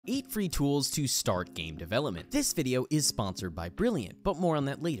8 free tools to start game development. This video is sponsored by Brilliant, but more on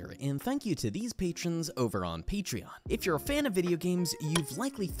that later, and thank you to these patrons over on Patreon. If you're a fan of video games, you've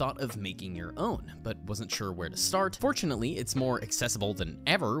likely thought of making your own, but wasn't sure where to start. Fortunately, it's more accessible than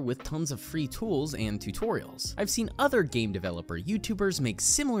ever with tons of free tools and tutorials. I've seen other game developer YouTubers make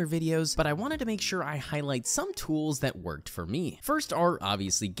similar videos, but I wanted to make sure I highlight some tools that worked for me. First are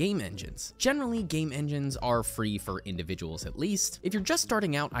obviously game engines. Generally, game engines are free for individuals at least. If you're just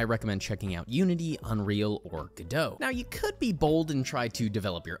starting out, I recommend checking out Unity, Unreal, or Godot. Now, you could be bold and try to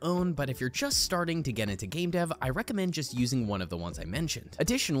develop your own, but if you're just starting to get into game dev, I recommend just using one of the ones I mentioned.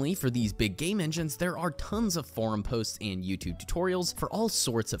 Additionally, for these big game engines, there are tons of forum posts and YouTube tutorials for all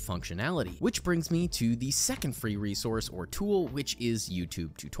sorts of functionality, which brings me to the second free resource or tool, which is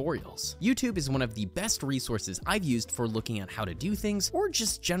YouTube tutorials. YouTube is one of the best resources I've used for looking at how to do things or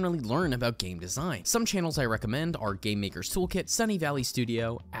just generally learn about game design. Some channels I recommend are Game Maker's Toolkit, Sunny Valley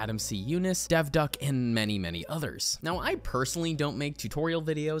Studio, Adam C. Eunice, DevDuck, and many others. Now, I personally don't make tutorial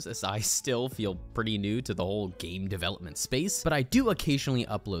videos as I still feel pretty new to the whole game development space, but I do occasionally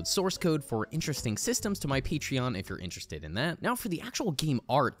upload source code for interesting systems to my Patreon if you're interested in that. Now, for the actual game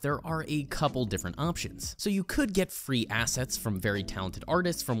art, there are a couple different options. So you could get free assets from very talented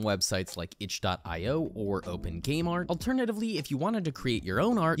artists from websites like itch.io or OpenGameArt. Alternatively, if you wanted to create your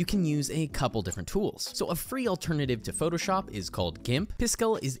own art, you can use a couple different tools. So a free alternative to Photoshop is called GIMP.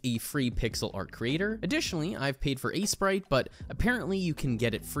 Piskel is a free pixel art creator. Additionally, I've paid for Sprite, but apparently you can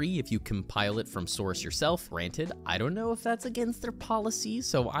get it free if you compile it from source yourself. Granted, I don't know if that's against their policy,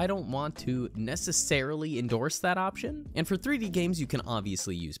 so I don't want to necessarily endorse that option. And for 3D games, you can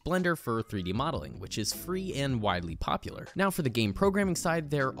obviously use Blender for 3D modeling, which is free and widely popular. Now, for the game programming side,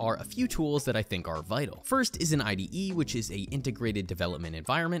 there are a few tools that I think are vital. First is an IDE, which is a integrated development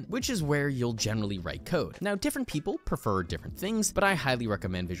environment, which is where you'll generally write code. Now, different people prefer different things, but I highly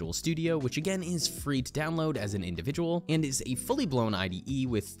recommend Visual Studio, which again is free to download as an individual and is a fully blown IDE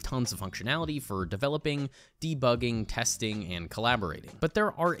with tons of functionality for developing, debugging, testing, and collaborating. But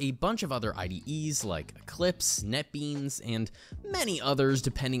there are a bunch of other IDEs like Eclipse, NetBeans, and many others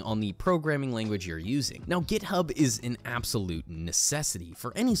depending on the programming language you're using. Now, GitHub is an absolute necessity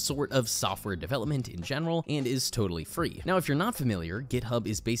for any sort of software development in general and is totally free. Now, if you're not familiar, GitHub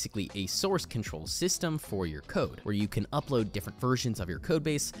is basically a source control system for your code, where you can upload different versions of your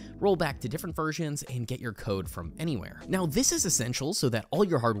codebase, roll back to different versions, and get your code from anywhere. Now, this is essential so that all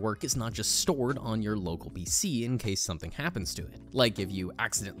your hard work is not just stored on your local PC in case something happens to it. Like if you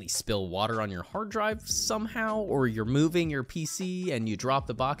accidentally spill water on your hard drive somehow, or you're moving your PC and you drop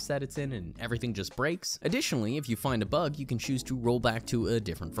the box that it's in and everything just breaks. Additionally, if you find a bug, you can choose to roll back to a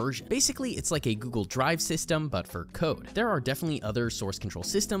different version. Basically, it's like a Google Drive system, but for code. There are definitely other source control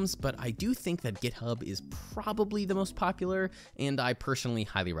systems, but I do think that GitHub is probably the most popular, and I personally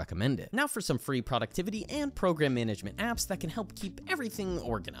highly recommend it. Now for some free productivity and program management apps that can help keep everything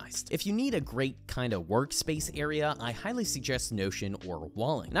organized. If you need a great kind of workspace area, I highly suggest Notion or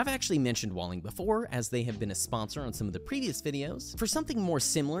Walling. And I've actually mentioned Walling before, as they have been a sponsor on some of the previous videos. For something more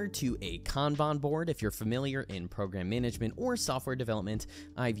similar to a Kanban board, if you're familiar in program management or software development,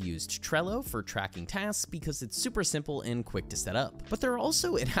 I've used Trello for tracking tasks because it's super simple and quick to set up. But there are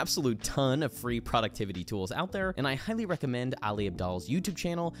also an absolute ton of free productivity tools out there, and I highly recommend Ali Abdal's YouTube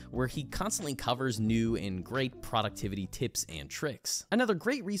channel, where he constantly covers new and great productivity tips and tricks. Another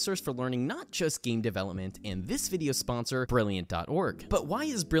great resource for learning not just game development, and this video sponsor, Brilliant.org. But why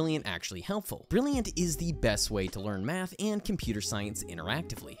is Brilliant actually helpful? Brilliant is the best way to learn math and computer science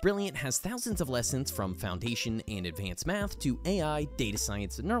interactively. Brilliant has thousands of lessons from foundation and advanced math to AI, data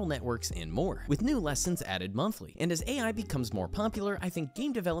science, neural networks, and more, with new lessons added monthly. And as AI becomes more popular, I think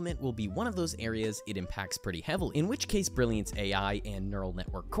game development will be one of those areas it impacts pretty heavily, in which case Brilliant's AI and neural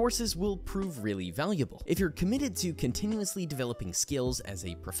network courses will prove really valuable. If you're committed to continuously developing skills as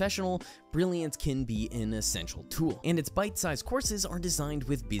a professional, Brilliant can be an essential tool, and its bite-sized courses are designed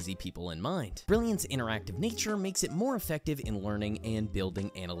with busy people in mind. Brilliant's interactive nature makes it more effective in learning and building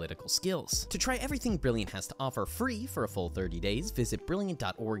analytical skills. To try everything Brilliant has to offer free for a full 30 days, visit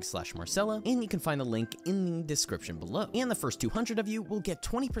brilliant.org/Marcella, and you can find the link in the description below. And the first 200 of you will get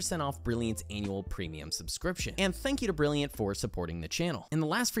 20% off Brilliant's annual premium subscription. And thank you to Brilliant for supporting the channel. And the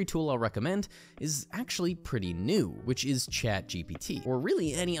last free tool I'll recommend is actually pretty new, which is ChatGPT, or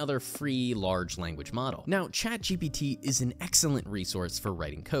really any other free large language model. Now, ChatGPT is an excellent resource for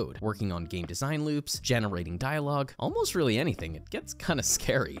writing code, working on game design loops, generating dialogue, almost really anything. It gets kind of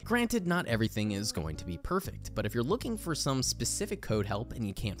scary. Granted, not everything is going to be perfect, but if you're looking for some specific code help and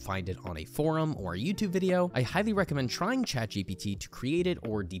you can't find it on a forum or a YouTube video, I highly recommend trying ChatGPT to create it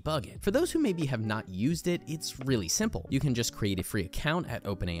or debug it. For those who maybe have not used it, it's really simple. You can just create a free free account at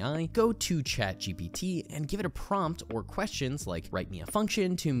OpenAI, go to ChatGPT and give it a prompt or questions like write me a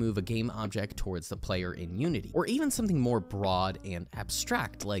function to move a game object towards the player in Unity, or even something more broad and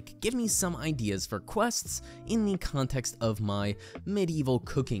abstract like give me some ideas for quests in the context of my medieval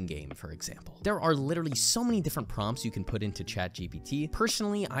cooking game, for example. There are literally so many different prompts you can put into ChatGPT.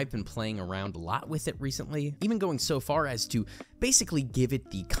 Personally, I've been playing around a lot with it recently, even going so far as to basically give it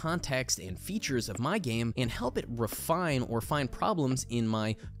the context and features of my game and help it refine or find problems in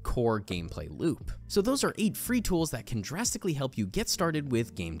my core gameplay loop. So those are 8 free tools that can drastically help you get started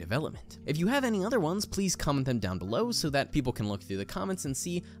with game development. If you have any other ones, please comment them down below so that people can look through the comments and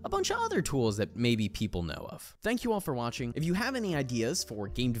see a bunch of other tools that maybe people know of. Thank you all for watching. If you have any ideas for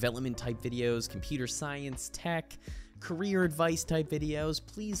game development type videos, computer science, tech, career advice type videos,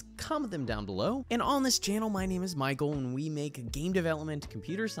 please comment them down below. And on this channel, my name is Michael, and we make game development,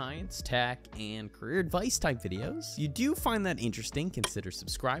 computer science, tech, and career advice type videos. If you do find that interesting, consider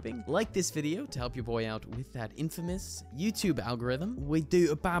subscribing. Like this video to help your boy out with that infamous YouTube algorithm. We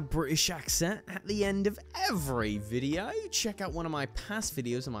do a bad British accent at the end of every video. Check out one of my past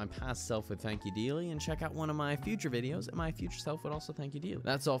videos, and my past self would thank you dearly, and check out one of my future videos, and my future self would also thank you dearly.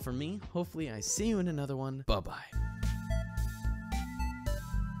 That's all from me. Hopefully I see you in another one. Bye-bye.